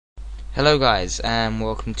Hello guys, and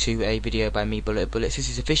welcome to a video by me, Bullet Bullets. This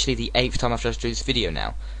is officially the 8th time I've just done this video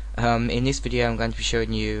now. In this video I'm going to be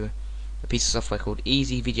showing you a piece of software called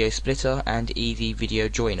Easy Video Splitter and Easy Video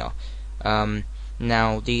Joiner.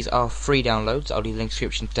 Now these are free downloads. I'll leave the link in the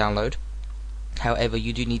description to download. However,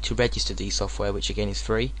 you do need to register these software, which again is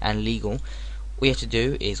free and legal. All you have to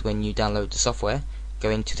do is, when you download the software, go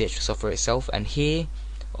into the actual software itself, and here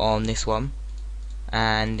on this one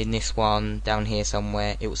and in this one down here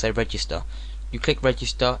somewhere it will say register. You click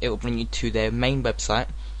register, it will bring you to their main website,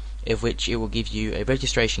 of which it will give you a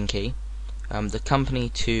registration key, the company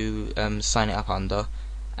to sign it up under,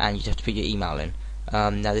 and you have to put your email in.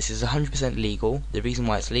 Now this is 100% legal. The reason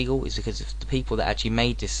why it's legal is because of the people that actually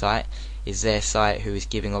made this site is their site who is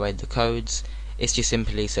giving away the codes. It's just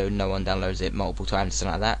simply so no one downloads it multiple times,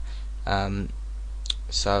 something like that.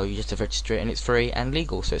 So you just have to register it, and it's free and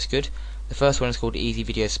legal, so it's good. The first one is called Easy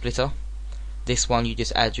Video Splitter. This one you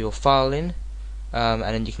just add your file in, and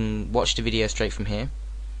then you can watch the video straight from here.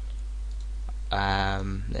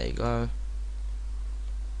 There you go.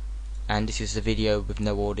 And this is the video with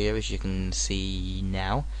no audio, as you can see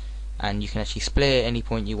now. And you can actually split at any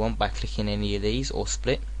point you want by clicking any of these, or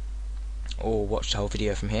split, or watch the whole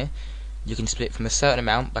video from here. You can split from a certain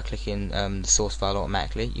amount by clicking the source file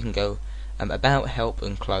automatically. You can go about, help,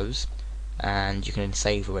 and close, and you can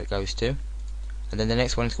save where it goes to. And then the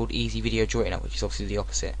next one is called Easy Video Joiner, which is obviously the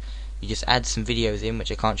opposite. You just add some videos in,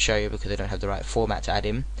 which I can't show you because I don't have the right format to add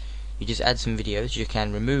in. You just add some videos. You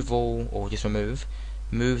can remove all, or just move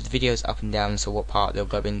the videos up and down, so what part they'll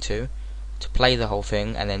go into, to play the whole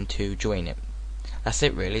thing, and then to join it. That's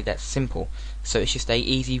it really, that's simple. So it's just a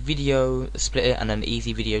Easy Video Splitter and an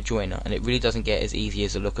Easy Video Joiner, and it really doesn't get as easy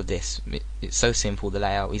as the look of this. It's so simple, the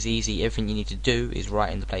layout is easy, everything you need to do is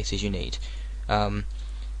right in the places you need. And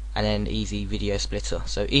then Easy Video Splitter.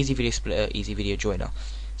 So Easy Video Splitter, Easy Video Joiner.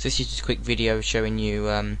 So this is just a quick video showing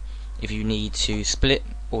you if you need to split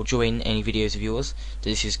or join any videos of yours.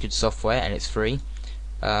 This is good software and it's free.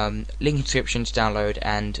 Link in description to download,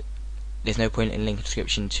 and there's no point in link in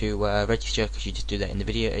description to register, because you just do that in the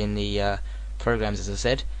video, in the programs, as I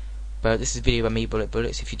said. But this is a video by me, Bullet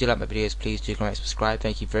Bullets. If you do like my videos, please do comment, subscribe.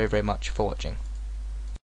 Thank you very, very much for watching.